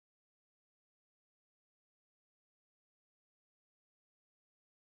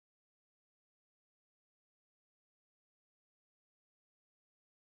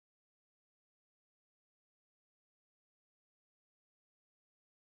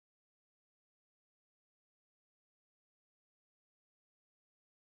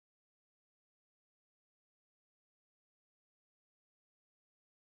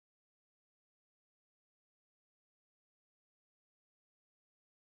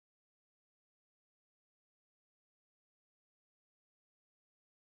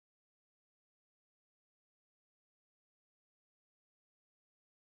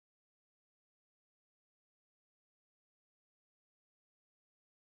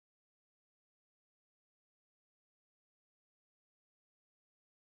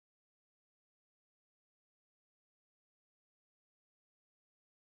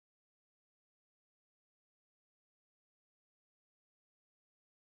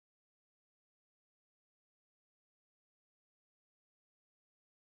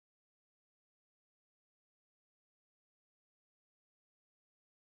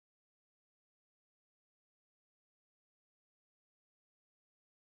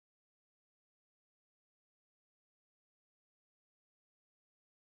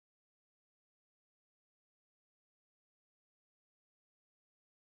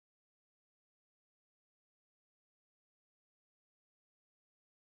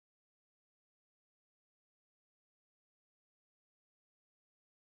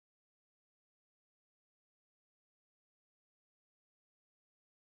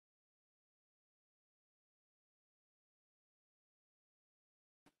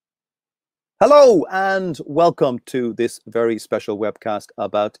Hello and welcome to this very special webcast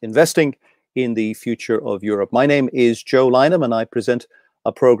about investing in the future of Europe. My name is Joe Lynham and I present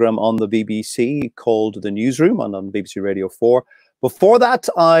a program on the BBC called The Newsroom on BBC Radio 4. Before that,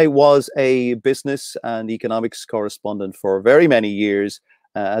 I was a business and economics correspondent for very many years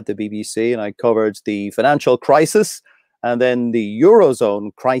at the BBC, and I covered the financial crisis and then the Eurozone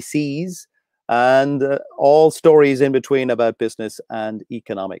crises and all stories in between about business and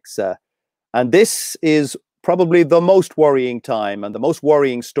economics. And this is probably the most worrying time and the most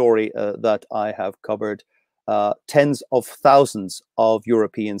worrying story that I have covered. Tens of thousands of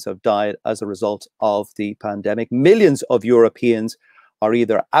Europeans have died as a result of the pandemic. Millions of Europeans are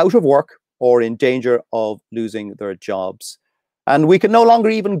either out of work or in danger of losing their jobs. And we can no longer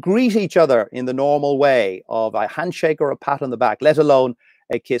even greet each other in the normal way of a handshake or a pat on the back, let alone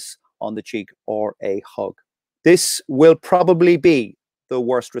a kiss on the cheek or a hug. This will probably be the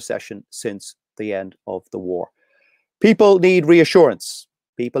worst recession since the end of the war. People need reassurance.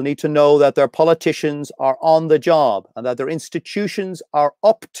 People need to know that their politicians are on the job and that their institutions are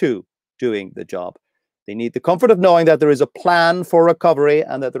up to doing the job. They need the comfort of knowing that there is a plan for recovery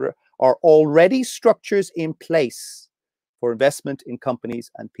and that there are already structures in place for investment in companies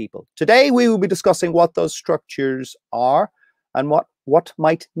and people. Today, we will be discussing what those structures are and what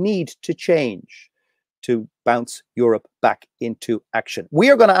might need to change to bounce Europe back into action. We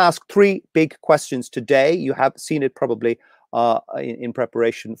are going to ask three big questions today. You have seen it probably in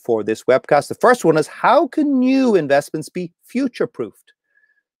preparation for this webcast. The first one is, how can new investments be future-proofed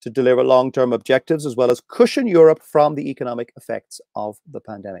to deliver long-term objectives as well as cushion Europe from the economic effects of the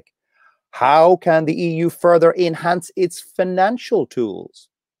pandemic? How can the EU further enhance its financial tools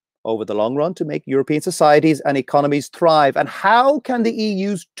over the long run to make European societies and economies thrive? And how can the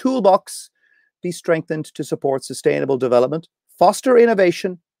EU's toolbox be strengthened to support sustainable development, foster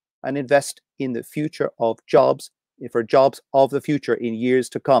innovation, and invest in the future of jobs, for jobs of the future in years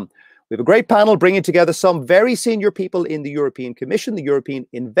to come? We have a great panel bringing together some very senior people in the European Commission, the European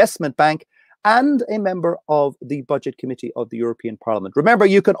Investment Bank, and a member of the Budget Committee of the European Parliament. Remember,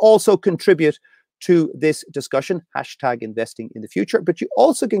 you can also contribute to this discussion, hashtag investing in the future, but you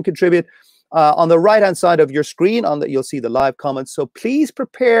also can contribute on the right-hand side of your screen. You'll see the live comments. So please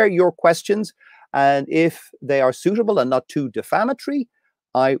prepare your questions. And if they are suitable and not too defamatory,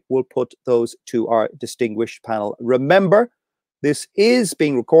 I will put those to our distinguished panel. Remember, this is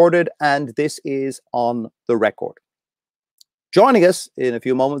being recorded and this is on the record. Joining us in a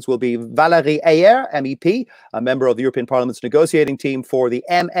few moments will be Valérie Hayer MEP, a member of the European Parliament's negotiating team for the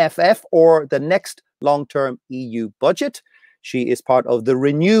MFF, or the next long-term EU budget. She is part of the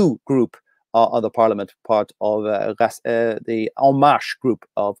Renew group of the Parliament, part of the En Marche group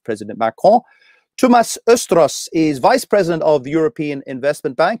of President Macron. Thomas Östros is Vice President of the European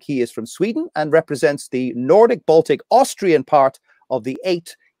Investment Bank. He is from Sweden and represents the Nordic, Baltic, Austrian part of the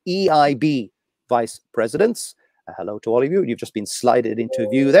 8 EIB Vice Presidents. Hello to all of you. You've just been slided into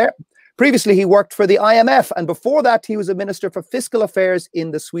view there. Previously, he worked for the IMF, and before that, he was a Minister for Fiscal Affairs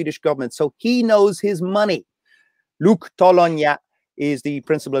in the Swedish government, so he knows his money. Luc Tologna is the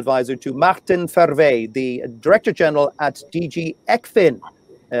Principal Advisor to Martin Fervé, the Director General at DG ECFIN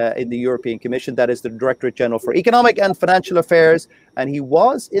in the European Commission. That is the Directorate General for Economic and Financial Affairs, and he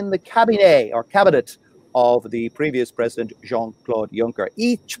was in the cabinet of the previous President Jean-Claude Juncker.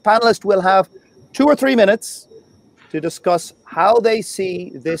 Each panelist will have 2 or 3 minutes to discuss how they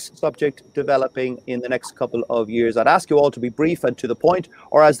see this subject developing in the next couple of years. I'd ask you all to be brief and to the point,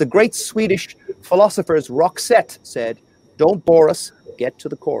 or as the great Swedish philosophers Roxette said, don't bore us, get to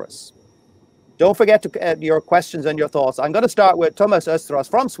the chorus. Don't forget to your questions and your thoughts. I'm going to start with Thomas Östros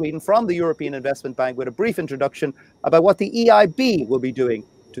from Sweden, from the European Investment Bank, with a brief introduction about what the EIB will be doing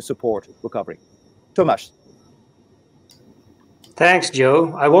to support recovery. Thomas. Thanks,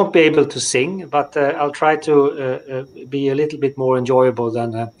 Joe. I won't be able to sing, but I'll try to be a little bit more enjoyable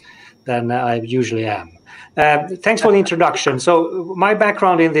than I usually am. Thanks for the introduction. So my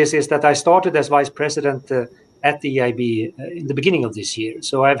background in this is that I started as Vice President at the EIB in the beginning of this year.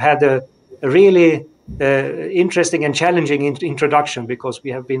 So I've had a really interesting and challenging introduction, because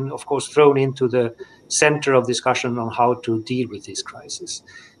we have been, of course, thrown into the center of discussion on how to deal with this crisis.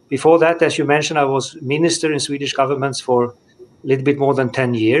 Before that, as you mentioned, I was minister in Swedish governments for a little bit more than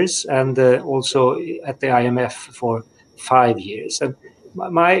 10 years, and also at the IMF for 5 years. And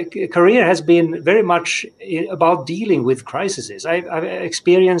my career has been very much about dealing with crises. I've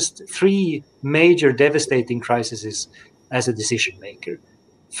experienced 3 major devastating crises as a decision maker.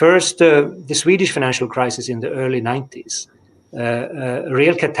 First, the Swedish financial crisis in the early 90s, a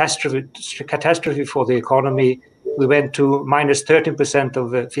real catastrophe for the economy, we went to minus 13%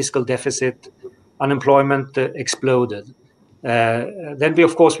 of the fiscal deficit, unemployment exploded. Then we,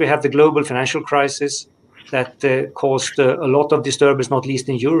 of course, we had the global financial crisis that caused a lot of disturbance, not least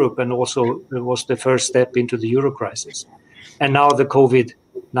in Europe, and also was the first step into the euro crisis. And now the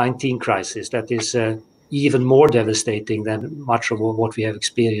COVID-19 crisis that is even more devastating than much of what we have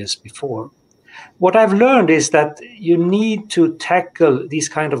experienced before. What I've learned is that you need to tackle these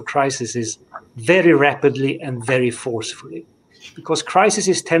kind of crises very rapidly and very forcefully, because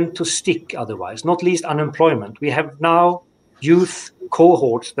crises tend to stick otherwise, not least unemployment. We have now youth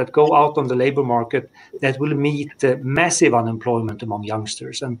cohorts that go out on the labor market that will meet massive unemployment among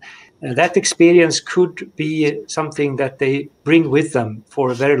youngsters. And that experience could be something that they bring with them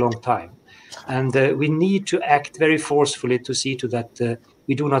for a very long time. And we need to act very forcefully to see to that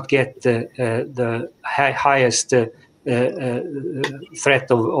we do not get the highest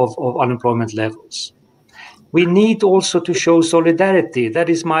threat of unemployment levels. We need also to show solidarity. That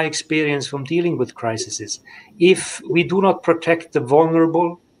is my experience from dealing with crises. If we do not protect the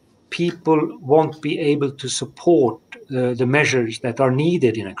vulnerable, people won't be able to support the measures that are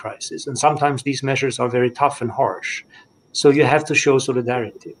needed in a crisis. And sometimes these measures are very tough and harsh. So you have to show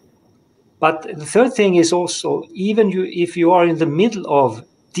solidarity. But the third thing is also, even if you are in the middle of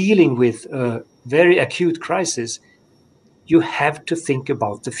dealing with a very acute crisis, you have to think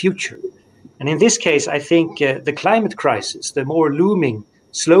about the future. And in this case, I think the climate crisis, the more looming,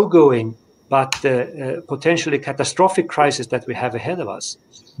 slow-going, but potentially catastrophic crisis that we have ahead of us,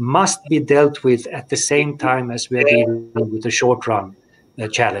 must be dealt with at the same time as we are dealing with the short-run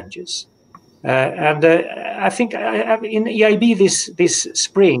challenges. I think in EIB this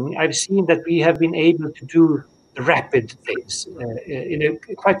spring, I've seen that we have been able to do rapid things in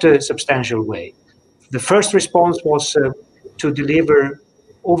quite a substantial way. The first response was to deliver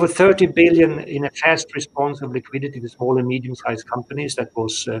over 30 billion in a fast response of liquidity to small and medium-sized companies that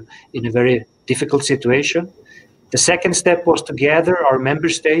was in a very difficult situation. The second step was to gather our member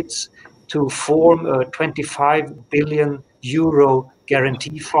states to form a 25 billion euro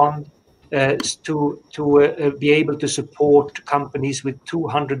guarantee fund to be able to support companies with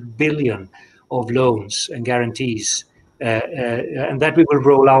 200 billion of loans and guarantees, and that we will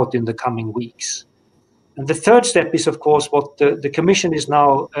roll out in the coming weeks. And the third step is, of course, what the Commission is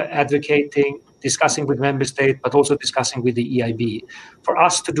now advocating, discussing with member states, but also discussing with the EIB, for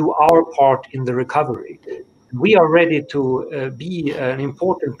us to do our part in the recovery. We are ready to be an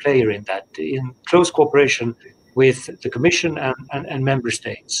important player in that, in close cooperation with the Commission and member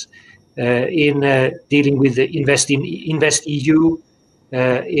states, in dealing with the InvestEU,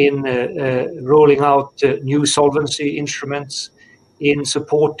 in rolling out new solvency instruments, in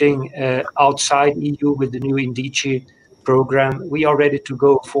supporting outside EU with the new Indici program. We are ready to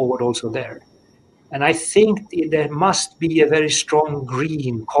go forward also there. And I think there must be a very strong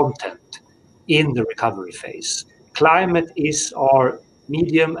green content in the recovery phase. Climate is our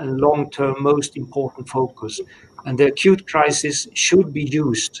medium and long-term most important focus, and the acute crisis should be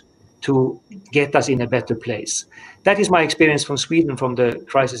used to get us in a better place. That is my experience from Sweden from the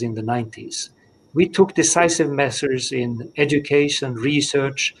crisis in the 90s. We took decisive measures in education,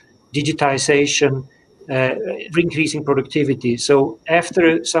 research, digitization, increasing productivity. So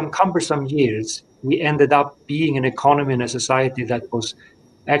after some cumbersome years, we ended up being an economy and a society that was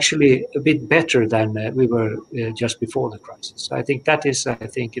actually a bit better than we were just before the crisis. So I think that is, an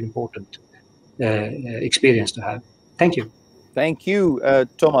important experience to have. Thank you. Thank you,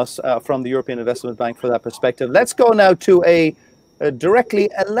 Thomas, from the European Investment Bank, for that perspective. Let's go now to a directly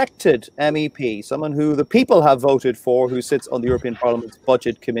elected MEP, someone who the people have voted for, who sits on the European Parliament's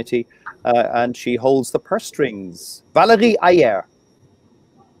Budget Committee, and she holds the purse strings. Valérie Hayer.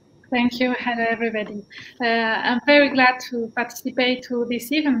 Thank you. Hello, everybody. I'm very glad to participate to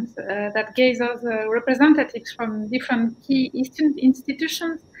this event that gives us representatives from different key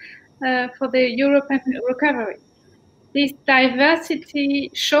institutions for the European recovery. This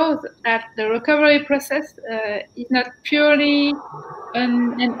diversity shows that the recovery process is not purely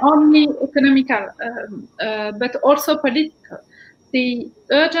and only economical, but also political. The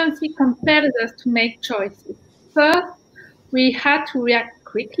urgency compels us to make choices. First, we had to react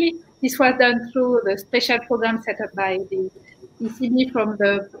quickly. This was done through the special program set up by the ECB from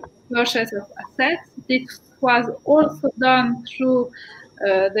the purchase of assets. This was also done through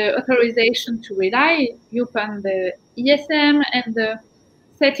the authorization to rely upon the ESM and the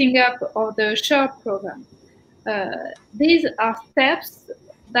setting up of the SHARE program. These are steps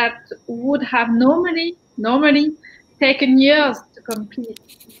that would have normally taken years to complete.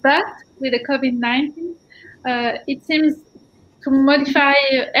 But with the COVID-19, it seems to modify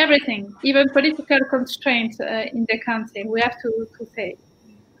everything, even political constraints in the country, we have to say.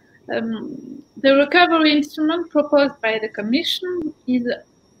 The recovery instrument proposed by the Commission is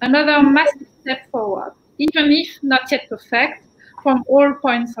another massive step forward, even if not yet perfect from all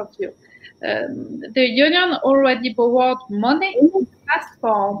points of view. The Union already borrowed money in the past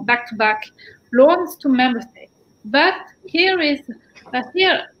for back-to-back loans to member states, but here it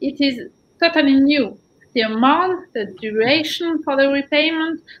is totally new. The amount, the duration for the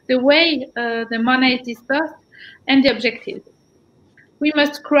repayment, the way the money is disbursed, and the objectives. We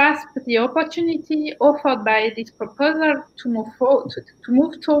must grasp the opportunity offered by this proposal to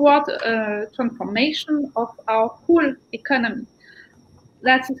move toward a transformation of our whole economy.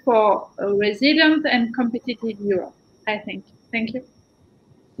 That is for a resilient and competitive Europe, I think. Thank you.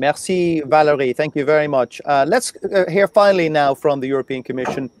 Merci, Valérie. Thank you very much. Let's hear finally now from the European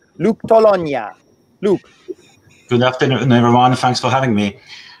Commission, Luc Tologna. Luc. Good afternoon, everyone. Thanks for having me.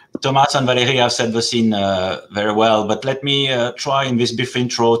 Thomas and Valérie have set the scene very well, but let me try in this brief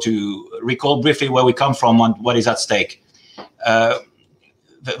intro to recall briefly where we come from and what is at stake.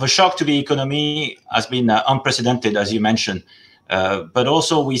 The shock to the economy has been unprecedented, as you mentioned, but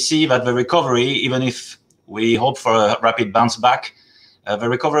also we see that the recovery, even if we hope for a rapid bounce back, the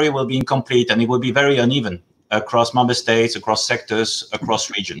recovery will be incomplete and it will be very uneven across member states, across sectors, across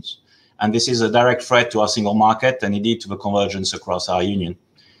regions. And this is a direct threat to our single market and indeed to the convergence across our union.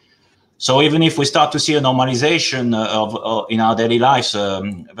 So even if we start to see a normalization in our daily lives,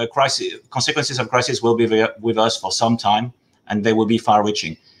 the consequences of crisis will be with us for some time, and they will be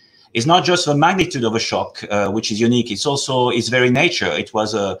far-reaching. It's not just the magnitude of a shock, which is unique. It's also its very nature. It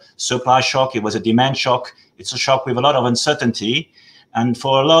was a supply shock. It was a demand shock. It's a shock with a lot of uncertainty. And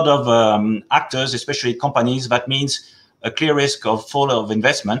for a lot of actors, especially companies, that means a clear risk of fall of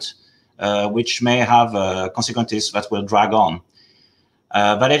investment, which may have consequences that will drag on.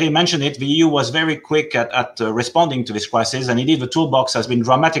 Valérie mentioned it, the EU was very quick at responding to this crisis, and indeed the toolbox has been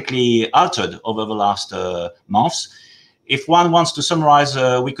dramatically altered over the last months. If one wants to summarize,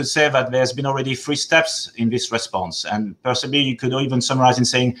 we could say that there's been already 3 steps in this response, and possibly you could even summarize in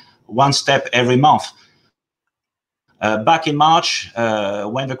saying 1 step every month. Back in March,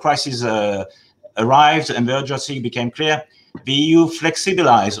 when the crisis arrived and the urgency became clear, the EU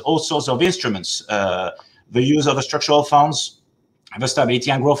flexibilized all sorts of instruments, the use of the structural funds, the Stability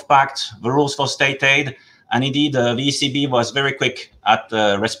and Growth Pact, the rules for state aid, and indeed the ECB was very quick at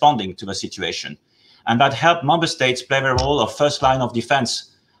responding to the situation. And that helped member states play the role of first line of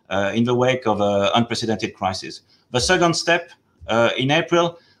defense in the wake of an unprecedented crisis. The second step in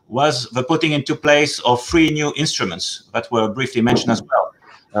April was the putting into place of 3 new instruments that were briefly mentioned as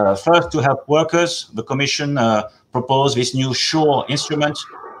well. First, to help workers, the Commission proposed this new SURE instrument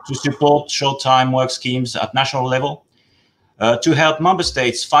to support short-time work schemes at national level. To help member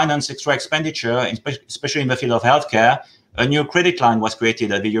states finance extra expenditure, especially in the field of healthcare, a new credit line was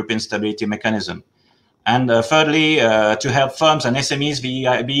created at the European Stability Mechanism. And thirdly, to help firms and SMEs, the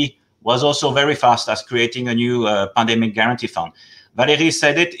EIB was also very fast at creating a new pandemic guarantee fund. Valérie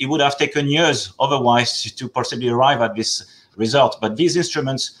said it would have taken years otherwise to possibly arrive at this result. But these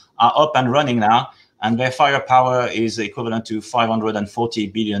instruments are up and running now, and their firepower is equivalent to 540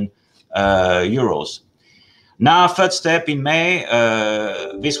 billion euros. Now, third step in May,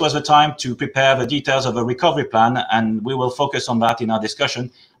 this was the time to prepare the details of a recovery plan, and we will focus on that in our discussion.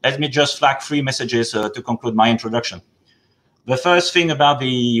 Let me just flag 3 messages to conclude my introduction. The first thing about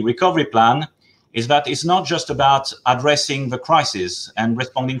the recovery plan is that it's not just about addressing the crisis and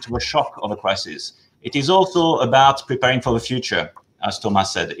responding to a shock of a crisis. It is also about preparing for the future, as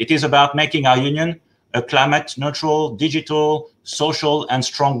Thomas said. It is about making our union a climate-neutral, digital, social, and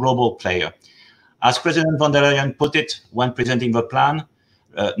strong global player. As President von der Leyen put it when presenting the plan,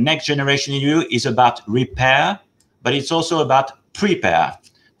 Next Generation EU is about repair, but it's also about prepare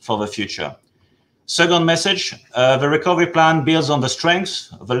for the future. Second message, the recovery plan builds on the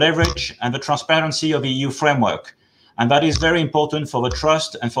strengths, the leverage, and the transparency of the EU framework. And that is very important for the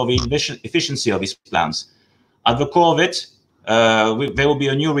trust and for the efficiency of these plans. At the core of it, there will be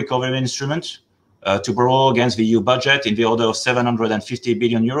a new recovery instrument to borrow against the EU budget in the order of 750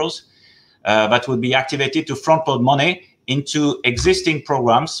 billion euros. That would be activated to front-load money into existing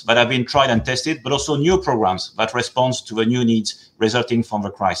programs that have been tried and tested, but also new programs that respond to the new needs resulting from the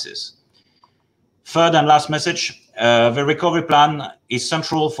crisis. Third and last message, the recovery plan is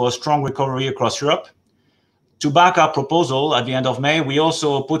central for a strong recovery across Europe. To back our proposal at the end of May, we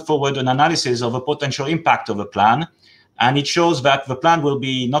also put forward an analysis of the potential impact of the plan, and it shows that the plan will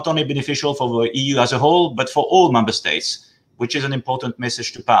be not only beneficial for the EU as a whole, but for all member states, which is an important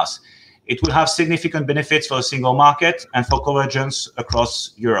message to pass. It will have significant benefits for a single market and for convergence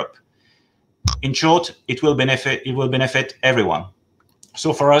across Europe. In short, it will benefit everyone.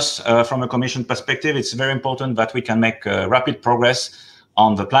 So for us, from a Commission perspective, it's very important that we can make rapid progress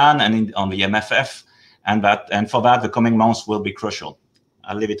on the plan and on the MFF, and for that, the coming months will be crucial.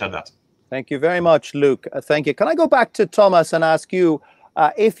 I'll leave it at that. Thank you very much, Luc. Thank you. Can I go back to Thomas and ask you,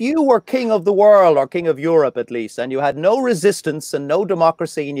 if you were king of the world, or king of Europe at least, and you had no resistance and no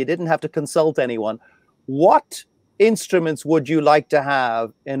democracy and you didn't have to consult anyone, what instruments would you like to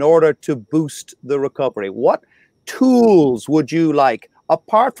have in order to boost the recovery? What tools would you like,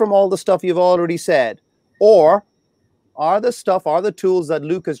 apart from all the stuff you've already said? Or are the tools that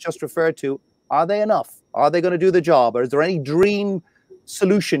Luc has just referred to, are they enough? Are they going to do the job? Or is there any dream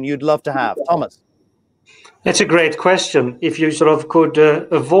solution you'd love to have? Thomas? That's a great question. If you sort of could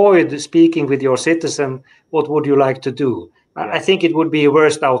avoid speaking with your citizen, what would you like to do? Yeah. I think it would be a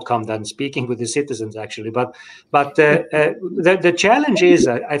worse outcome than speaking with the citizens, actually. But the challenge is,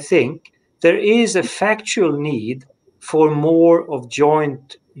 I think, there is a factual need for more of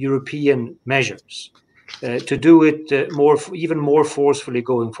joint European measures to do it even more forcefully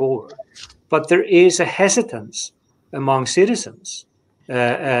going forward. But there is a hesitance among citizens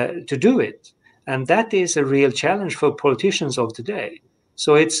to do it. And that is a real challenge for politicians of today.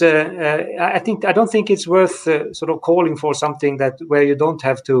 So it's I don't think it's worth sort of calling for something where you don't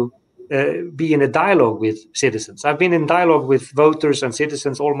have to be in a dialogue with citizens. I've been in dialogue with voters and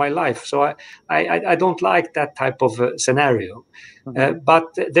citizens all my life, so I don't like that type of scenario. But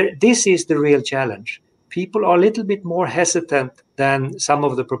this is the real challenge. People are a little bit more hesitant than some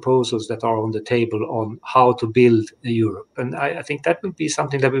of the proposals that are on the table on how to build Europe. And I think that will be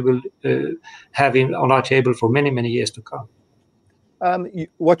something that we will have on our table for many, many years to come.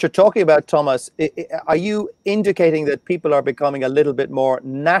 What you're talking about, Thomas, are you indicating that people are becoming a little bit more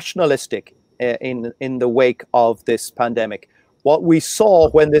nationalistic in the wake of this pandemic? What we saw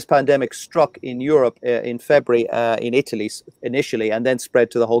when this pandemic struck in Europe in February, in Italy initially, and then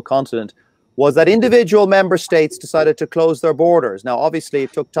spread to the whole continent, was that individual member states decided to close their borders. Now, obviously,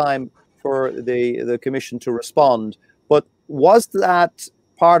 it took time for the Commission to respond, but was that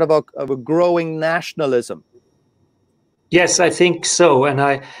part of a growing nationalism? Yes, I think so, and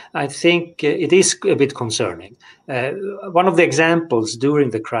I think it is a bit concerning. One of the examples during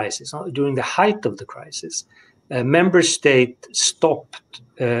the crisis, during the height of the crisis, a member state stopped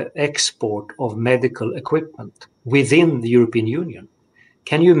export of medical equipment within the European Union.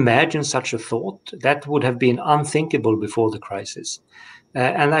 Can you imagine such a thought? That would have been unthinkable before the crisis.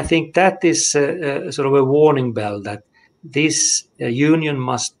 And I think that is sort of a warning bell that this union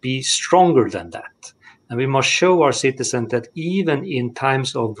must be stronger than that. And we must show our citizens that even in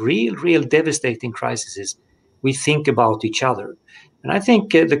times of real devastating crises, we think about each other. And I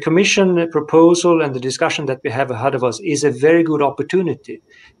think the Commission proposal and the discussion that we have ahead of us is a very good opportunity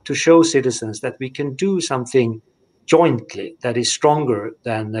to show citizens that we can do something jointly that is stronger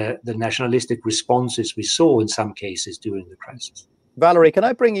than the nationalistic responses we saw in some cases during the crisis. Valérie, can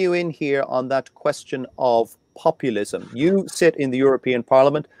I bring you in here on that question of populism? You sit in the European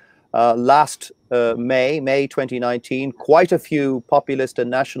Parliament. Last May 2019, quite a few populist and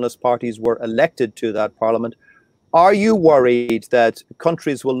nationalist parties were elected to that parliament. Are you worried that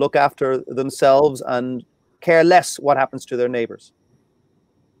countries will look after themselves and care less what happens to their neighbors?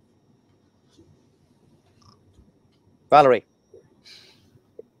 Valérie,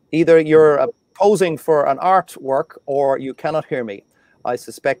 either you're posing for an artwork or you cannot hear me. I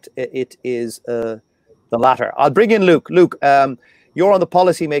suspect it is the latter. I'll bring in Luc. Luc, you're on the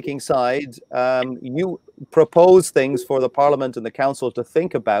policy-making side. You propose things for the Parliament and the Council to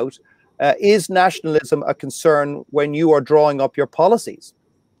think about. Is nationalism a concern when you are drawing up your policies?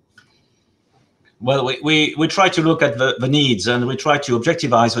 Well, we try to look at the needs, and we try to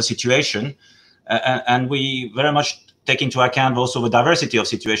objectivize the situation, and we very much take into account also the diversity of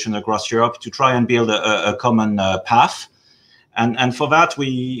situations across Europe to try and build a common path. And for that,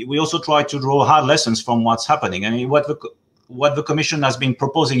 we also try to draw hard lessons from what's happening. I mean, what the Commission has been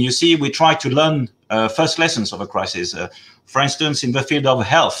proposing, you see, we try to learn first lessons of a crisis. For instance, in the field of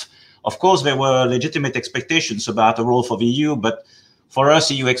health, of course, there were legitimate expectations about the role for the EU, but for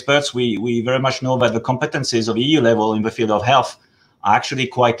us EU experts, we very much know that the competencies of EU level in the field of health are actually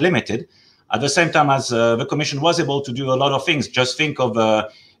quite limited. At the same time as the Commission was able to do a lot of things, just think of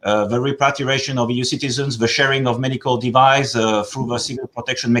the repatriation of EU citizens, the sharing of medical devices through the civil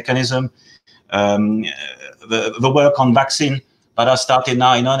protection mechanism, the work on vaccine that has started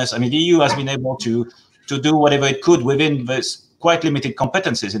now in earnest. I mean, the EU has been able to do whatever it could within this quite limited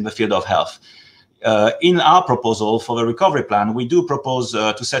competencies in the field of health. in our proposal for the recovery plan, we do propose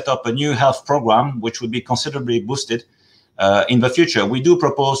to set up a new health program, which would be considerably boosted in the future. We do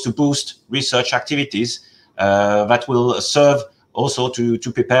propose to boost research activities that will serve also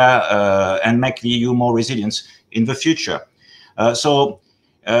to prepare and make the EU more resilient in the future.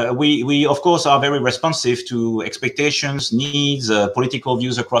 We of course are very responsive to expectations, needs, political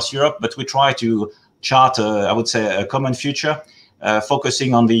views across Europe, but we try to chart, I would say, a common future,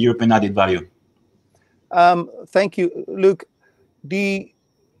 focusing on the European added value. Thank you, Luc. The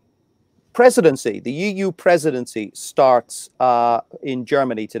presidency, the EU presidency, starts in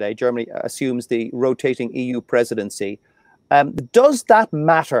Germany today. Germany assumes the rotating EU presidency. Does that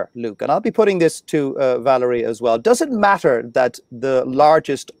matter, Luc? And I'll be putting this to Valérie as well. Does it matter that the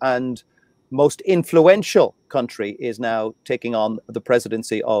largest and most influential country is now taking on the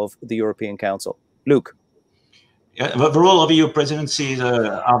presidency of the European Council? Luc? Yeah, the role of EU presidencies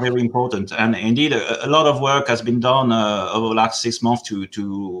are very important, and indeed a lot of work has been done over the last 6 months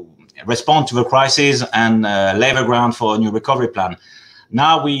to respond to the crisis and lay the ground for a new recovery plan.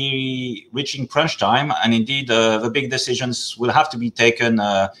 Now we reaching crunch time, and indeed the big decisions will have to be taken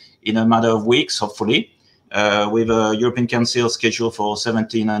in a matter of weeks, hopefully, with a European Council scheduled for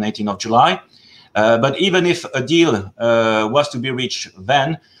 17 and 18 of July. But even if a deal was to be reached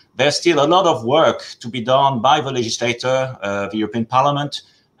then, there's still a lot of work to be done by the legislator, the European Parliament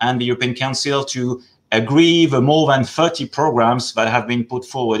and the European Council to agree the more than 30 programs that have been put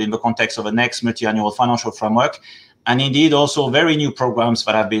forward in the context of the next multi-annual financial framework, and indeed also very new programs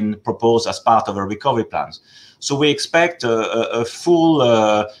that have been proposed as part of the recovery plans. So we expect a full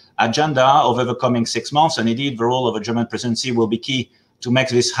agenda over the coming 6 months, and indeed the role of the German presidency will be key to make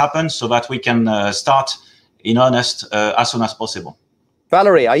this happen so that we can start in earnest as soon as possible.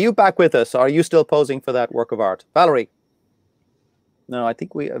 Valérie, are you back with us? Or are you still posing for that work of art? Valérie? No, I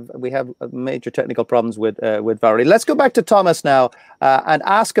think we have major technical problems with Valérie. Let's go back to Thomas now and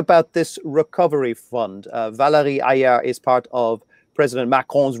ask about this recovery fund. Valérie Hayer is part of President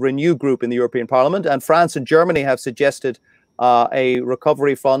Macron's Renew group in the European Parliament, and France and Germany have suggested a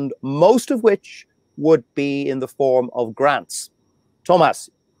recovery fund, most of which would be in the form of grants. Thomas,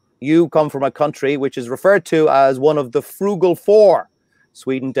 you come from a country which is referred to as one of the frugal four: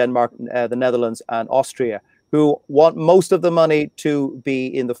 Sweden, Denmark, the Netherlands, and Austria, who want most of the money to be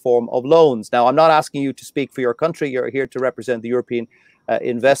in the form of loans. Now, I'm not asking you to speak for your country. You're here to represent the European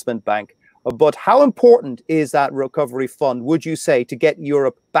Investment Bank. But how important is that recovery fund, would you say, to get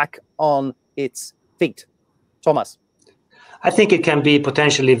Europe back on its feet? Thomas? I think it can be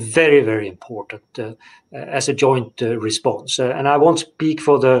potentially very, very important as a joint response. And I won't speak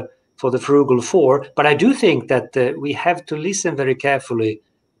for the frugal four, but I do think that we have to listen very carefully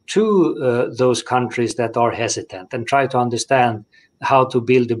to those countries that are hesitant and try to understand how to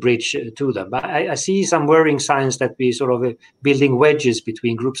build a bridge to them. I see some worrying signs that we sort of building wedges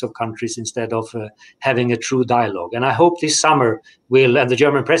between groups of countries instead of having a true dialogue. And I hope this summer and the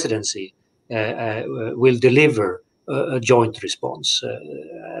German presidency will deliver a joint response.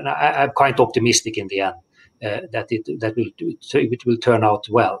 And I'm quite optimistic in the end. That it will turn out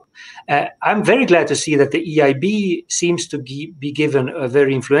well. I'm very glad to see that the EIB seems to be given a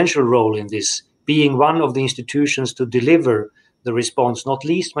very influential role in this, being one of the institutions to deliver the response, not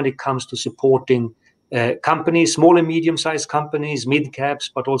least when it comes to supporting companies, small and medium-sized companies,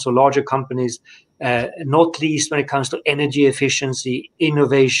 mid-caps, but also larger companies, not least when it comes to energy efficiency,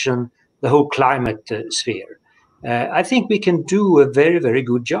 innovation, the whole climate sphere. I think we can do a very, very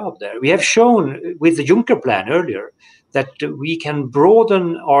good job there. We have shown with the Juncker plan earlier that we can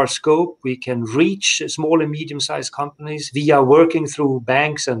broaden our scope, we can reach small and medium-sized companies via working through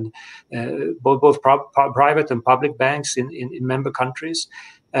banks and both private and public banks in member countries.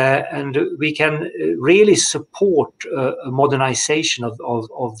 And we can really support a modernization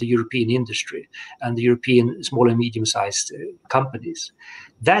of the European industry and the European small and medium-sized companies.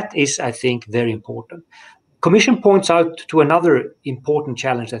 That is, I think, very important. Commission points out to another important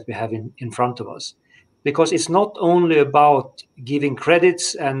challenge that we have in front of us, because it's not only about giving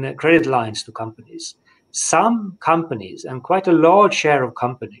credits and credit lines to companies. Some companies, and quite a large share of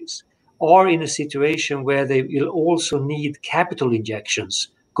companies, are in a situation where they will also need capital injections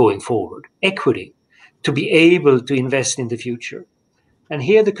going forward, equity, to be able to invest in the future. And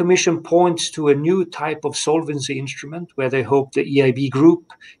here the Commission points to a new type of solvency instrument where they hope the EIB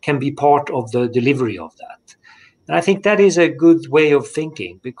group can be part of the delivery of that. And I think that is a good way of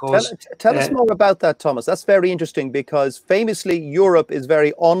thinking, because... Tell us more about that, Thomas. That's very interesting, because famously Europe is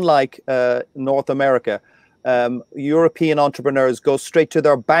very unlike North America. European entrepreneurs go straight to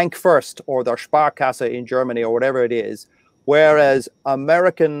their bank first, or their Sparkasse in Germany, or whatever it is, whereas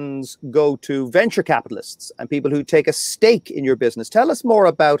Americans go to venture capitalists and people who take a stake in your business. Tell us more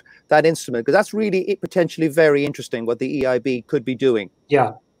about that instrument, because that's really potentially very interesting what the EIB could be doing.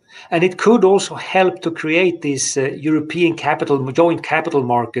 Yeah. And it could also help to create this European joint capital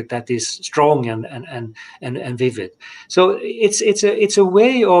market that is strong and vivid. So it's a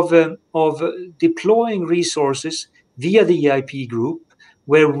way of deploying resources via the EIP group,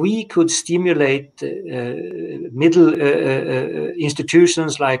 where we could stimulate middle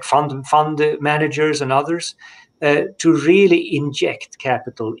institutions like fund managers and others to really inject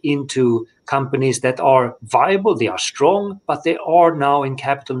capital into companies that are viable, they are strong, but they are now in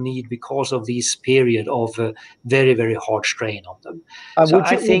capital need because of this period of very, very hard strain on them. So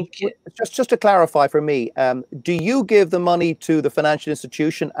I think... Just to clarify for me, do you give the money to the financial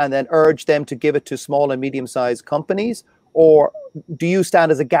institution and then urge them to give it to small and medium-sized companies? Or do you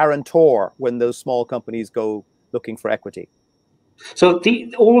stand as a guarantor when those small companies go looking for equity? So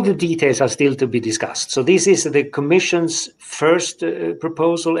all the details are still to be discussed. So this is the Commission's first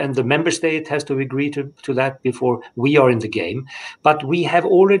proposal, and the member state has to agree to that before we are in the game. But we have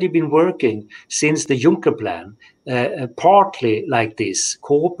already been working since the Juncker plan, partly like this,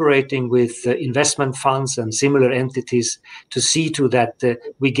 cooperating with investment funds and similar entities to see to that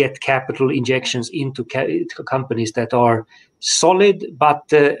we get capital injections into companies that are solid, but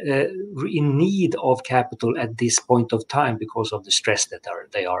in need of capital at this point of time because of the stress that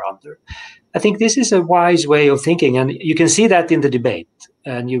they are under. I think this is a wise way of thinking, and you can see that in the debate.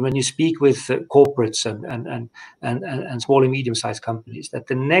 And when you speak with corporates and small and medium-sized companies, that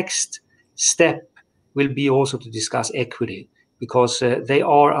the next step will be also to discuss equity, because they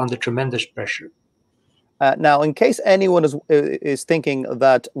are under tremendous pressure. Now, in case anyone is thinking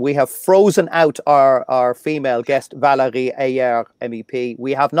that we have frozen out our female guest, Valérie Hayer MEP,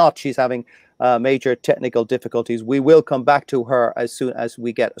 we have not. She's having major technical difficulties. We will come back to her as soon as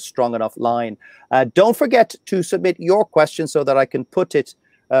we get a strong enough line. Don't forget to submit your question so that I can put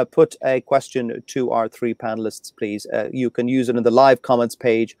a question to our three panelists, please. You can use it in the live comments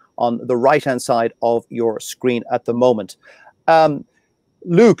page on the right-hand side of your screen at the moment.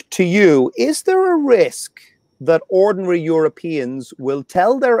 Luke, to you, is there a risk that ordinary Europeans will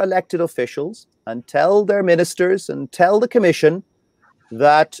tell their elected officials and tell their ministers and tell the Commission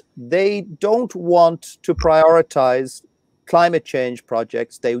that they don't want to prioritize climate change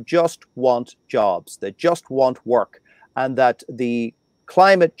projects, they just want jobs, they just want work, and that the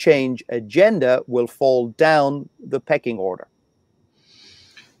climate change agenda will fall down the pecking order?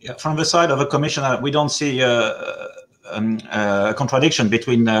 Yeah, from the side of the Commission, we don't see a contradiction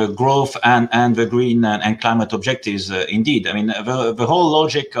between growth and the green and climate objectives. Indeed, I mean, the whole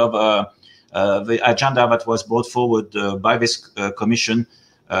logic of the agenda that was brought forward by this Commission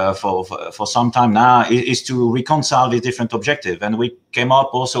for some time now is to reconcile the different objectives, and we came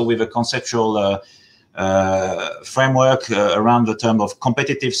up also with a conceptual framework around the term of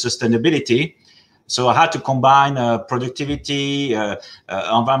competitive sustainability. So I had to combine productivity,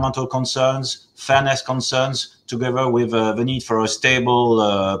 environmental concerns, fairness concerns, together with the need for a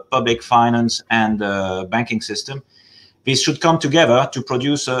stable public finance and banking system. This should come together to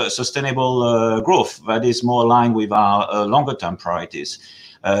produce a sustainable growth that is more aligned with our longer-term priorities.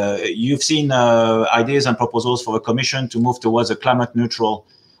 You've seen ideas and proposals for the Commission to move towards a climate-neutral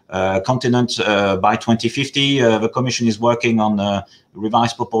continent by 2050. The Commission is working on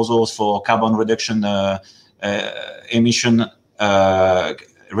revised proposals for carbon reduction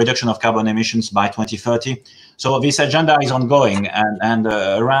reduction of carbon emissions by 2030. So this agenda is ongoing, and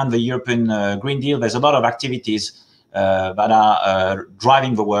around the European Green Deal, there's a lot of activities that are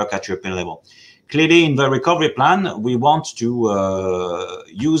driving the work at European level. Clearly, in the recovery plan, we want to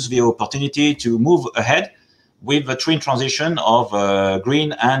use the opportunity to move ahead with the twin transition of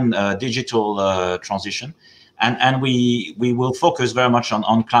green and digital transition. And we will focus very much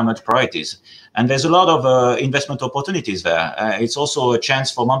on climate priorities. And there's a lot of investment opportunities there. It's also a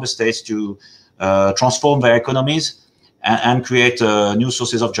chance for member states to transform their economies and create new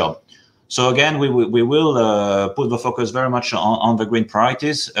sources of jobs. So again, we will put the focus very much on the green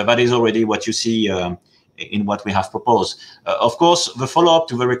priorities. That is already what you see in what we have proposed. Of course, the follow-up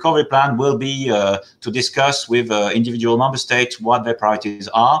to the recovery plan will be to discuss with individual member states what their priorities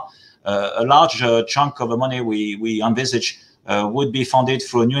are. A large chunk of the money we envisage would be funded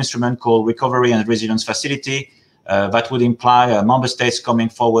through a new instrument called Recovery and Resilience Facility. That would imply member states coming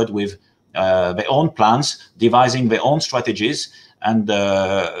forward with their own plans, devising their own strategies, and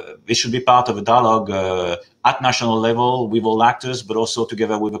this should be part of a dialogue at national level with all actors, but also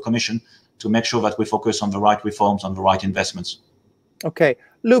together with the Commission to make sure that we focus on the right reforms, on the right investments. Okay,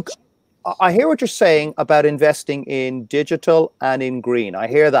 Luke, I hear what you're saying about investing in digital and in green. I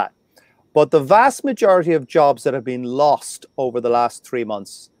hear that. But the vast majority of jobs that have been lost over the last 3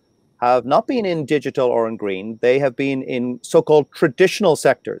 months have not been in digital or in green. They have been in so-called traditional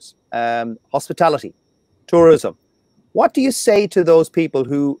sectors, hospitality, tourism. What do you say to those people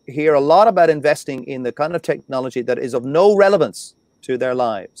who hear a lot about investing in the kind of technology that is of no relevance to their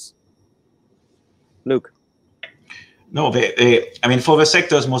lives? Luke. No, I mean, for the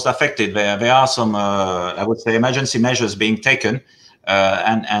sectors most affected, there are some, I would say, emergency measures being taken.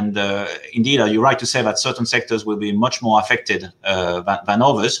 Indeed, you're right to say that certain sectors will be much more affected than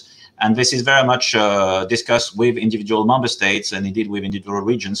others. And this is very much discussed with individual member states and indeed with individual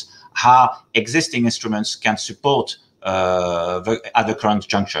regions, how existing instruments can support at the current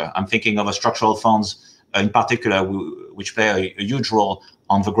juncture. I'm thinking of structural funds in particular, which play a huge role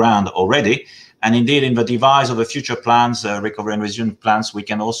on the ground already. And indeed, in the devise of the future plans, recovery and resilience plans, we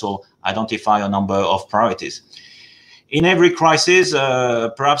can also identify a number of priorities. In every crisis,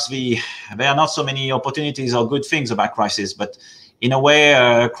 perhaps there are not so many opportunities or good things about crisis, but in a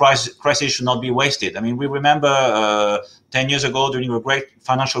way, crisis should not be wasted. I mean, we remember 10 years ago during the great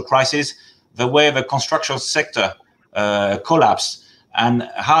financial crisis, the way the construction sector collapsed and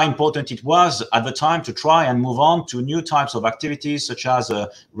how important it was at the time to try and move on to new types of activities, such as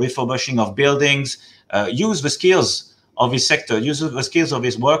refurbishing of buildings, use the skills of this sector, use the skills of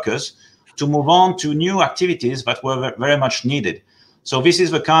its workers to move on to new activities that were very much needed. So this is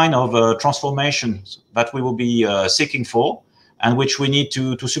the kind of transformation that we will be seeking for and which we need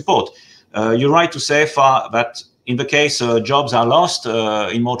to support. You're right to say that in the case jobs are lost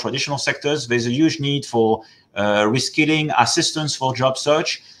in more traditional sectors, there's a huge need for reskilling, assistance for job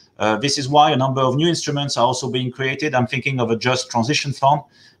search. This is why a number of new instruments are also being created. I'm thinking of a Just Transition Fund,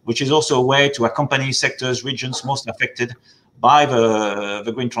 which is also a way to accompany sectors, regions most affected by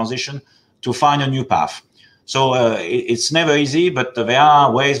the green transition to find a new path. So it's never easy, but there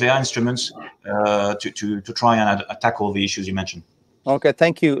are ways, there are instruments to try and tackle the issues you mentioned. Okay,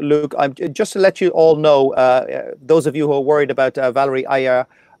 thank you, Luke. Just to let you all know, those of you who are worried about Valérie Hayer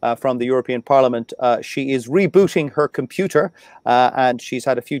from the European Parliament, she is rebooting her computer and she's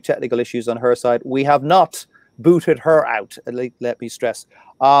had a few technical issues on her side. We have not booted her out, let me stress.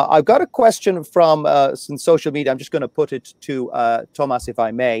 I've got a question from some social media. I'm just going to put it to Thomas, if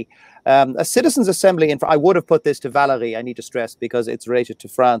I may. A citizens' assembly, I would have put this to Valérie, I need to stress, because it's related to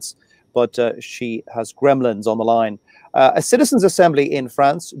France, but she has gremlins on the line. A citizens' assembly in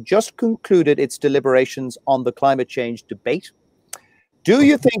France just concluded its deliberations on the climate change debate. Do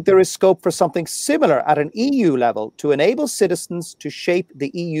you think there is scope for something similar at an EU level to enable citizens to shape the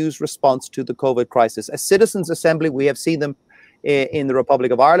EU's response to the COVID crisis? A citizens' assembly, we have seen them in the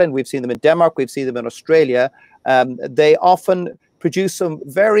Republic of Ireland, we've seen them in Denmark, we've seen them in Australia. They often produce some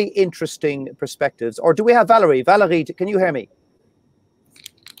very interesting perspectives. Or do we have Valérie? Valérie, can you hear me?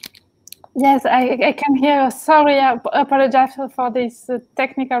 Yes, I can hear. Sorry, I apologize for this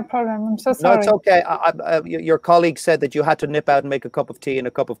technical problem. I'm so sorry. No, it's okay. Your colleague said that you had to nip out and make a cup of tea and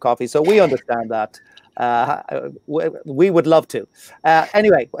a cup of coffee, so we understand that. We would love to.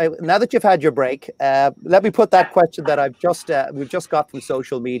 Anyway, now that you've had your break, let me put that question that we've just got from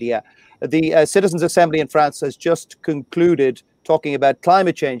social media. The Citizens' Assembly in France has just concluded talking about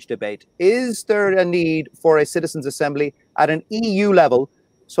climate change debate. Is there a need for a Citizens' Assembly at an EU level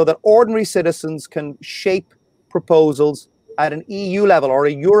so that ordinary citizens can shape proposals at an EU level or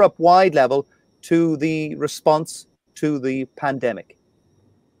a Europe-wide level to the response to the pandemic?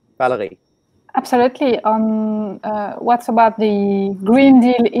 Valérie. Absolutely. On what's about the Green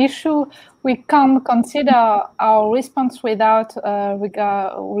Deal issue, we can't consider our response without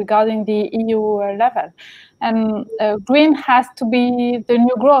regarding the EU level. And green has to be the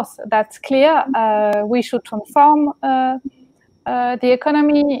new growth. That's clear. We should transform the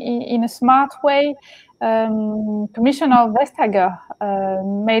economy in a smart way. Commissioner Vestager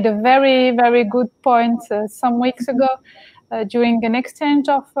made a very, very good point some weeks ago during an exchange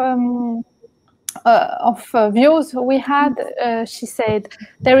of views we had. She said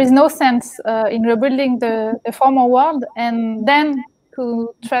there is no sense in rebuilding the former world and then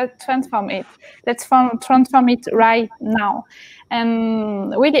to transform it. Let's transform it right now.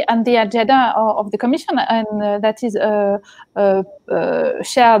 And really on the agenda of the Commission, and that is a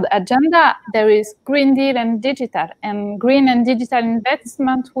shared agenda, there is Green Deal and digital. And green and digital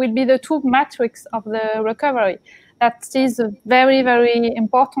investment will be the two metrics of the recovery. That is a very, very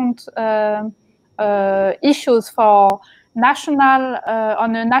important issues for national,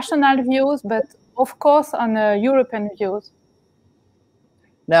 on a national views, but of course on a European views.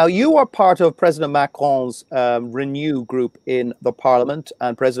 Now, you are part of President Macron's Renew group in the Parliament,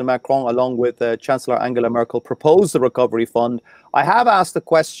 and President Macron, along with Chancellor Angela Merkel, proposed the recovery fund. I have asked the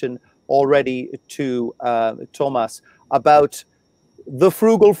question already to Thomas about the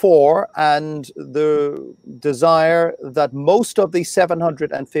Frugal Four and the desire that most of the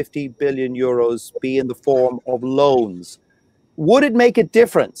 750 billion euros be in the form of loans. Would it make a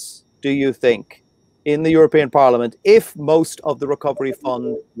difference, do you think, in the European Parliament if most of the recovery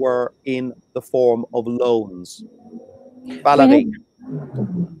fund were in the form of loans? Valérie.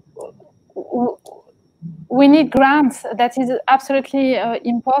 We need grants. That is absolutely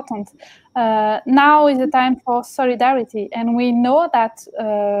important. Now is the time for solidarity, and we know that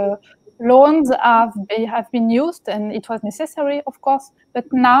loans have been used, and it was necessary, of course. But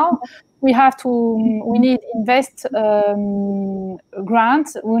now we need invest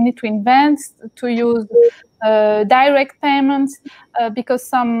grants. We need to invest to use direct payments because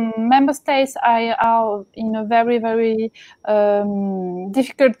some member states are in a very, very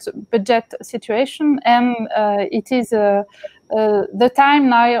difficult budget situation, and it is the time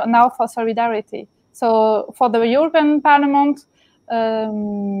now for solidarity. So for the European Parliament,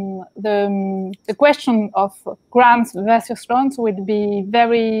 the question of grants versus loans will be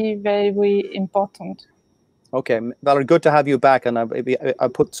very, very important. Okay, Valérie, good to have you back, and I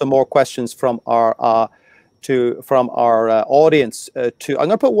put some more questions from our audience. I'm going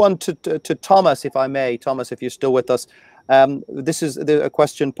to put one to Thomas, if I may. Thomas, if you're still with us. This is a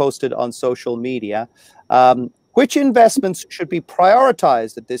question posted on social media. Which investments should be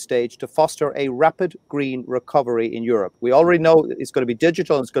prioritized at this stage to foster a rapid green recovery in Europe? We already know it's going to be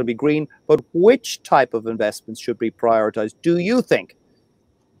digital and it's going to be green, but which type of investments should be prioritized, do you think?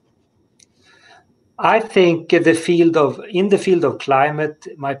 I think in the field of climate,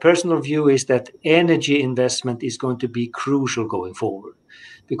 my personal view is that energy investment is going to be crucial going forward,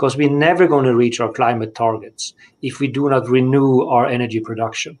 because we're never going to reach our climate targets if we do not renew our energy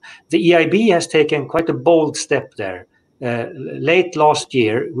production. The EIB has taken quite a bold step there. Late last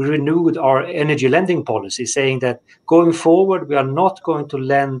year, we renewed our energy lending policy, saying that going forward, we are not going to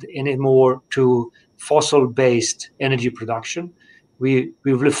lend anymore to fossil-based energy production. We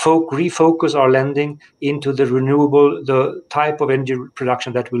will refocus our lending into the type of energy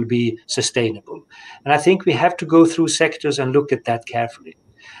production that will be sustainable. And I think we have to go through sectors and look at that carefully.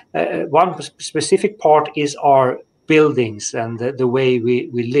 One specific part is our buildings and the way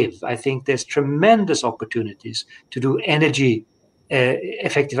we live. I think there's tremendous opportunities to do energy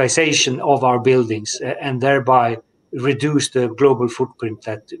effectivization of our buildings and thereby reduce the global footprint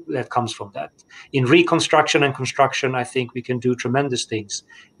that comes from that. In reconstruction and construction, I think we can do tremendous things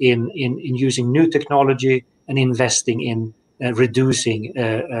in using new technology and investing in reducing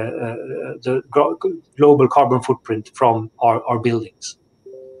the global carbon footprint from our buildings.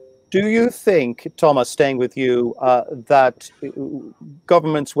 Do you think, Thomas, staying with you, that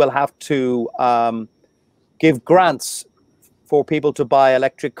governments will have to give grants for people to buy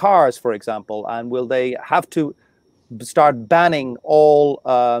electric cars, for example, and will they have to start banning all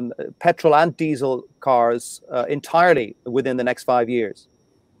petrol and diesel cars entirely within the next 5 years?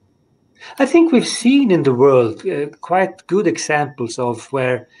 I think we've seen in the world quite good examples of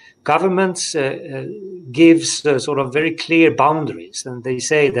where governments gives sort of very clear boundaries, and they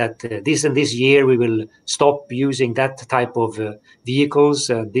say that this and this year we will stop using that type of vehicles.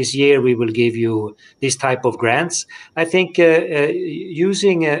 This year we will give you this type of grants. I think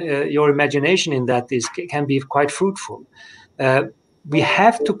using your imagination in that can be quite fruitful. We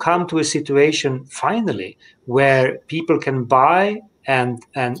have to come to a situation finally where people can buy and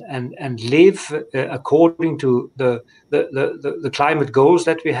live according to the climate goals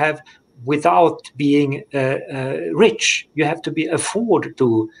that we have without being rich. You have to afford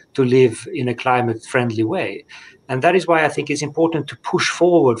to live in a climate friendly way, and that is why I think it's important to push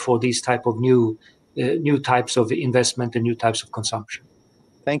forward for these type of new types of investment and new types of consumption.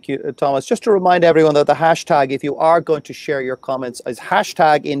 Thank you, Thomas. Just to remind everyone that the hashtag, if you are going to share your comments, is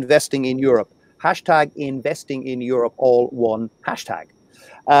hashtag investing in Europe. Hashtag investing in Europe, all one hashtag.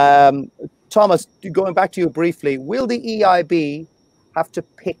 Thomas, going back to you briefly, will the EIB have to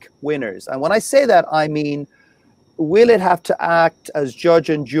pick winners? And when I say that, I mean, will it have to act as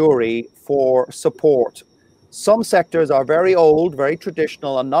judge and jury for support? Some sectors are very old, very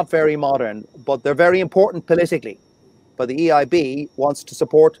traditional, and not very modern, but they're very important politically. But the EIB wants to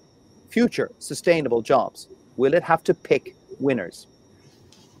support future sustainable jobs. Will it have to pick winners?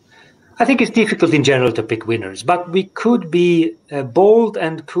 I think it's difficult in general to pick winners, but we could be bold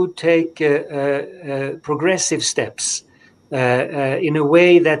and could take progressive steps in a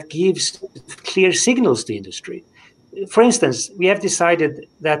way that gives clear signals to industry. for instance, we have decided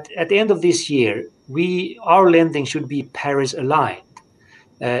that at the end of this year, our lending should be Paris aligned.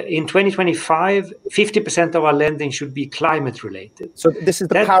 In 2025, 50% of our lending should be climate related. So this is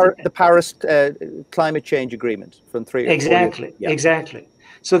the Paris Climate Change Agreement from 3 or 4 years. Exactly, yeah. Exactly.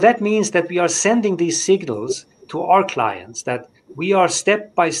 So that means that we are sending these signals to our clients that we are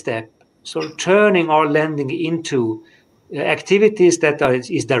step by step sort of turning our lending into activities that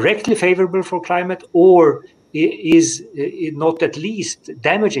is directly favorable for climate or is not at least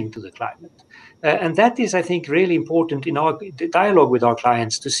damaging to the climate. And that is, I think, really important in our dialogue with our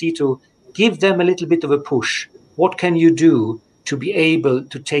clients to give them a little bit of a push. What can you do to be able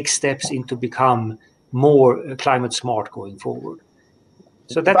to take steps into become more climate smart going forward?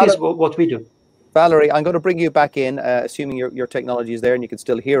 So that is what we do. Valérie, I'm going to bring you back in, assuming your technology is there and you can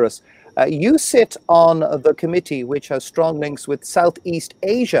still hear us. You sit on the committee which has strong links with Southeast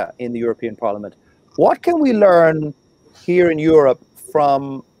Asia in the European Parliament. What can we learn here in Europe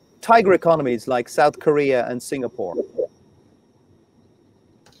from tiger economies like South Korea and Singapore?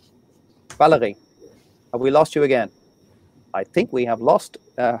 Valérie, have we lost you again? I think we have lost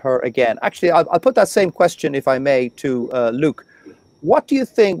her again. Actually, I'll put that same question, if I may, to Luc. What do you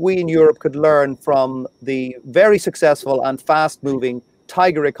think we in Europe could learn from the very successful and fast-moving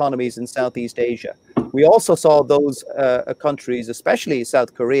tiger economies in Southeast Asia? We also saw those countries, especially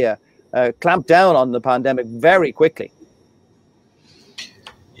South Korea, clamp down on the pandemic very quickly.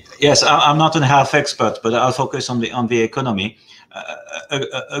 Yes, I'm not a health expert, but I'll focus on the economy.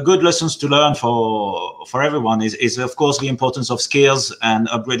 A good lessons to learn for everyone is of course the importance of skills and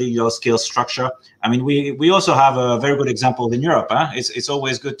upgrading your skills structure. I mean, we also have a very good example in Europe. It's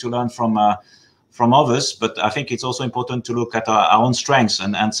always good to learn from others, but I think it's also important to look at our own strengths,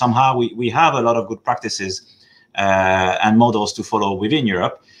 and somehow we have a lot of good practices and models to follow within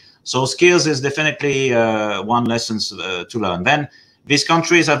Europe. So skills is definitely one lesson to learn. Then these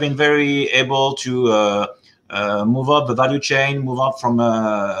countries have been very able to move up the value chain, move up from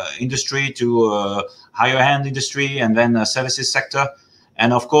industry to higher end industry, and then services sector.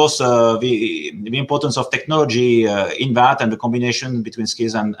 And of course, the importance of technology in that, and the combination between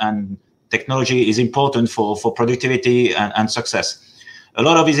skills and technology is important for productivity and success. A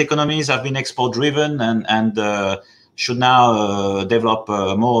lot of these economies have been export driven and should now develop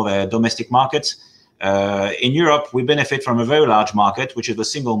more of a domestic markets. In Europe, we benefit from a very large market, which is the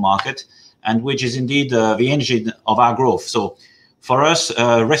single market, and which is indeed the engine of our growth. So for us,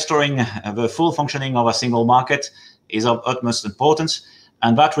 restoring the full functioning of a single market is of utmost importance.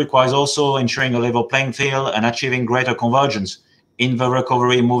 And that requires also ensuring a level playing field and achieving greater convergence in the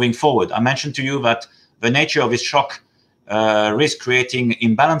recovery moving forward. I mentioned to you that the nature of this shock risk creating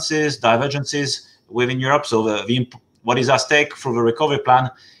imbalances, divergences within Europe. So what is at stake for the recovery plan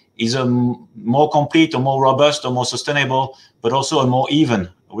is a more complete or more robust or more sustainable, but also a more even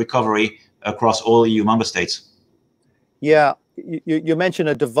recovery across all EU member states. Yeah, you mentioned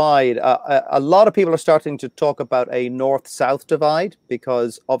a divide. A lot of people are starting to talk about a north-south divide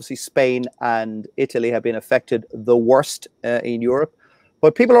because obviously Spain and Italy have been affected the worst in Europe.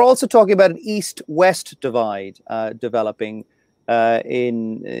 But people are also talking about an east-west divide developing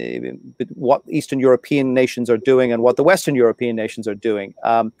in what Eastern European nations are doing and what the Western European nations are doing.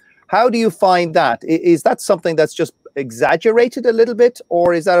 How do you find that? Is that something that's just exaggerated a little bit,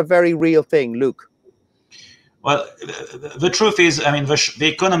 or is that a very real thing, Luc? Well, the truth is, I mean, the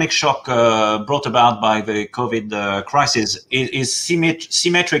economic shock brought about by the COVID crisis is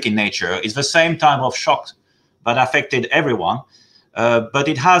symmetric in nature. It's the same type of shock that affected everyone, but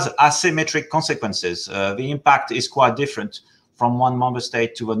it has asymmetric consequences. The impact is quite different from one member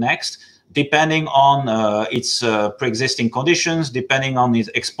state to the next, depending on its pre-existing conditions, depending on its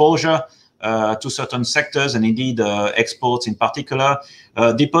exposure to certain sectors and indeed exports in particular,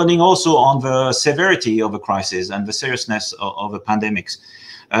 depending also on the severity of the crisis and the seriousness of the pandemics.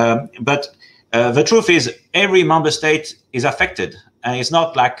 But the truth is every member state is affected. And it's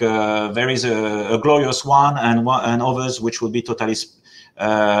not like there is a glorious one and others which would be totally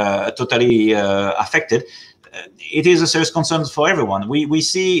affected. It is a serious concern for everyone. We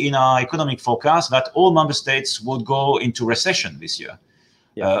see in our economic forecast that all member states would go into recession this year.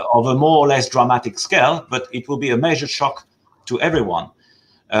 Yeah. Of a more or less dramatic scale, but it will be a major shock to everyone.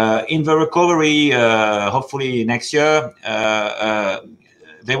 In the recovery, hopefully next year,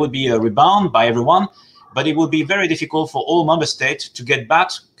 there would be a rebound by everyone, but it would be very difficult for all member states to get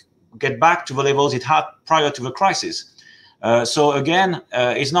back to the levels it had prior to the crisis. So again,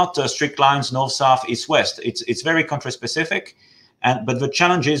 it's not strict lines, north, south, east, west. It's very country specific, but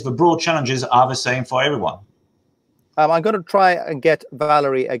the broad challenges are the same for everyone. I'm going to try and get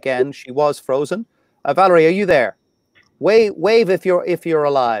Valérie again. She was frozen. Valérie, are you there? Wave if you're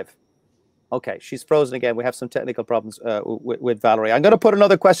alive. Okay, she's frozen again. We have some technical problems with Valérie. I'm going to put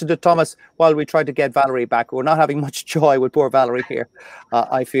another question to Thomas while we try to get Valérie back. We're not having much joy with poor Valérie here,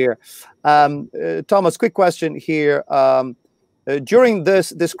 I fear. Thomas, quick question here. During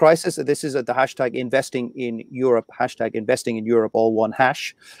this crisis, this is at the hashtag investing in Europe, hashtag investing in Europe, all one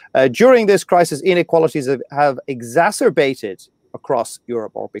hash. During this crisis, inequalities have exacerbated across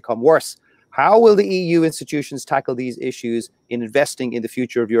Europe or become worse. How will the EU institutions tackle these issues in investing in the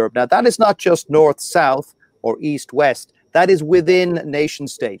future of Europe? Now, that is not just north-south or east-west. That is within nation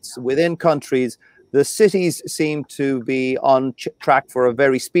states, within countries. The cities seem to be on track for a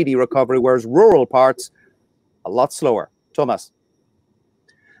very speedy recovery, whereas rural parts, a lot slower. Thomas.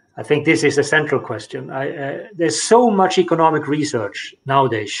 I think this is a central question. There's so much economic research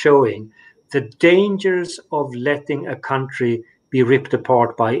nowadays showing the dangers of letting a country be ripped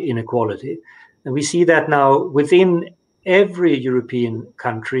apart by inequality. And we see that now within every European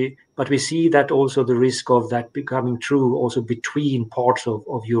country, but we see that also the risk of that becoming true also between parts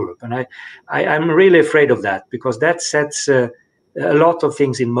of Europe. And I'm really afraid of that, because that sets a lot of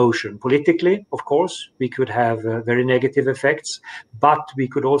things in motion. Politically, of course, we could have very negative effects, but we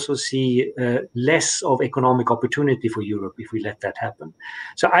could also see less of economic opportunity for Europe if we let that happen.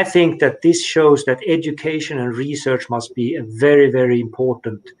 So I think that this shows that education and research must be a very, very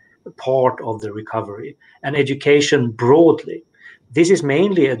important part of the recovery, and education broadly. This is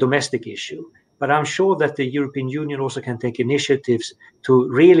mainly a domestic issue, but I'm sure that the European Union also can take initiatives to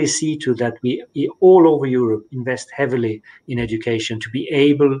really see to that we all over Europe invest heavily in education to be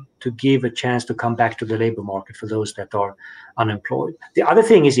able to give a chance to come back to the labor market for those that are unemployed. The other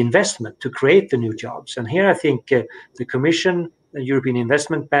thing is investment to create the new jobs. And here I think the Commission, the European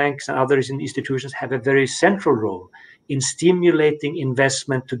investment banks and other institutions have a very central role in stimulating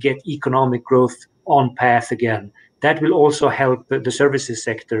investment to get economic growth on path again. That will also help the services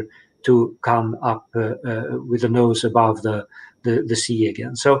sector to come up with the nose above the sea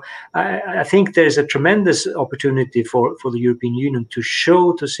again. So I think there's a tremendous opportunity for the European Union to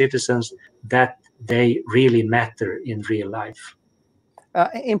show to citizens that they really matter in real life.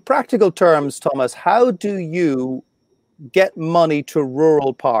 In practical terms, Thomas, how do you get money to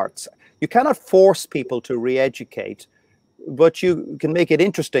rural parts? You cannot force people to re-educate, but you can make it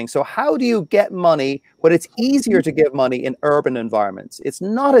interesting. So how do you get money when it's easier to give money in urban environments? It's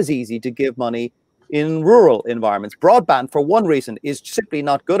not as easy to give money in rural environments. Broadband, for one reason, is simply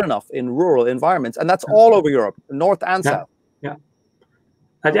not good enough in rural environments. And that's all over Europe, north and south. Yeah.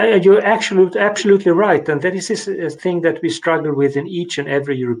 You're absolutely right. And that is a thing that we struggle with in each and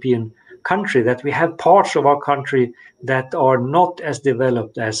every European country, that we have parts of our country that are not as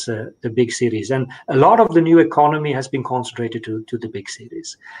developed as the big cities. And a lot of the new economy has been concentrated to the big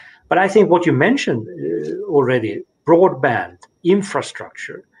cities. But I think what you mentioned already, broadband,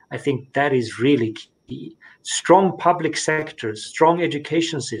 infrastructure, I think that is really key. Strong public sectors, strong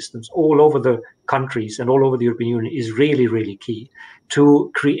education systems all over the countries and all over the European Union is really, really key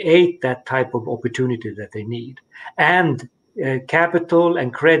to create that type of opportunity that they need. And capital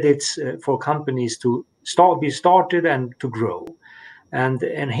and credits for companies to be started and to grow. And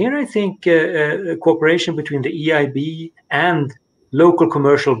here I think cooperation between the EIB and local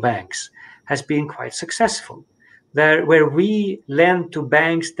commercial banks has been quite successful. Where we lend to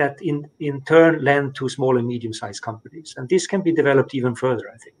banks that in turn lend to small and medium-sized companies. And this can be developed even further,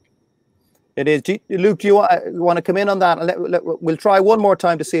 I think. It is. Luke, do you want to come in on that? We'll try one more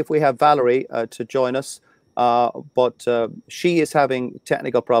time to see if we have Valérie to join us. But she is having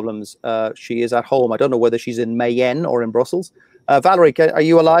technical problems. She is at home. I don't know whether she's in Mayenne or in Brussels. Valérie, are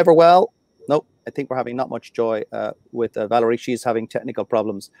you alive or well? No, I think we're having not much joy with Valérie. She's having technical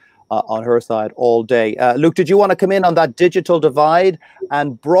problems on her side all day. Luke, did you want to come in on that digital divide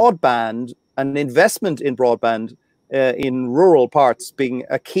and broadband and investment in broadband in rural parts being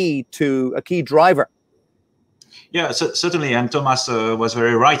a key driver? Yeah, certainly, and Thomas was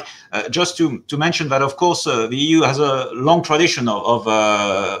very right. Just to mention that, of course, the EU has a long tradition of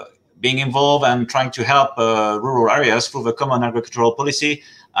being involved and trying to help rural areas through the Common Agricultural Policy,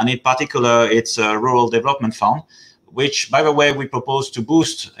 and in particular, its Rural Development Fund, which, by the way, we propose to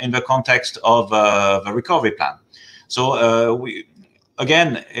boost in the context of the recovery plan. So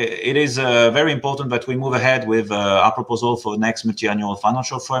again, it is very important that we move ahead with our proposal for the next multi-annual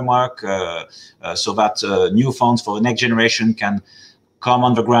financial framework so that new funds for the next generation can come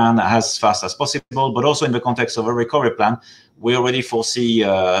on the ground as fast as possible. But also in the context of a recovery plan, we already foresee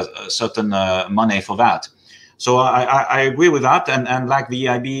certain money for that. So I agree with that. And like the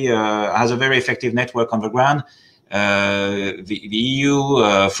EIB has a very effective network on the ground, the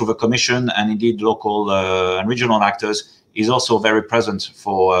EU, through the Commission and indeed local and regional actors, is also very present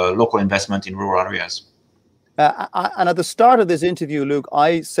for local investment in rural areas. And at the start of this interview, Luke,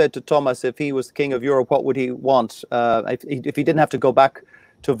 I said to Thomas, if he was the king of Europe, what would he want? If he didn't have to go back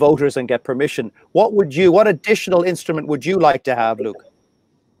to voters and get permission, what additional instrument would you like to have, Luke?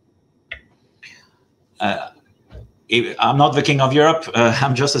 I'm not the king of Europe.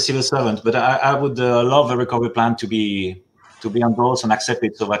 I'm just a civil servant, but I would love the recovery plan to be endorsed and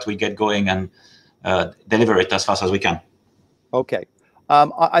accepted so that we get going and deliver it as fast as we can. Okay.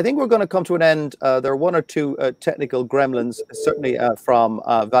 I think we're going to come to an end. There are one or two technical gremlins, certainly from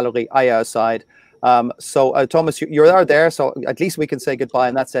Valérie Hayer's side. So Thomas, you're there, so at least we can say goodbye,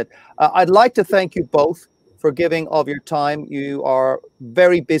 and that's it. I'd like to thank you both for giving of your time. You are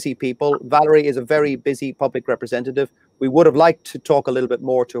very busy people. Valérie is a very busy public representative. We would have liked to talk a little bit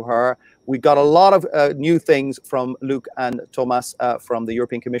more to her. We got a lot of new things from Luc and Thomas from the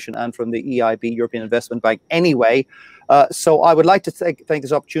European Commission and from the EIB, European Investment Bank anyway. So I would like to take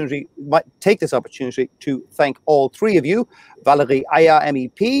this opportunity to thank all three of you, Valérie Hayer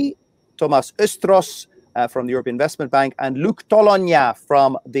MEP, Thomas Östros from the European Investment Bank, and Luc Tologna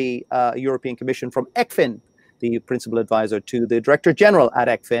from the European Commission, from ECFIN, the principal advisor to the Director General at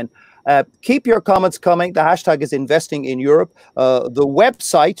ECFIN. Keep your comments coming. The hashtag is Investing in Europe. The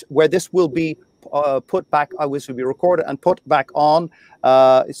website where this will be put back, this will be recorded and put back on,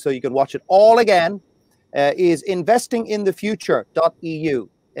 so you can watch it all again, is investinginthefuture.eu.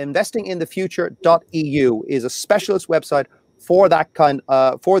 Investinginthefuture.eu is a specialist website for that kind,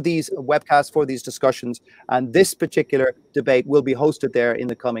 for these webcasts, for these discussions, and this particular debate will be hosted there in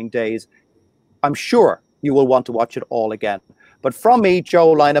the coming days. I'm sure you will want to watch it all again. But from me,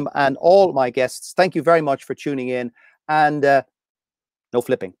 Joe Lynham, and all my guests, thank you very much for tuning in, and no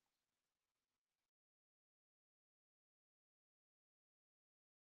flipping.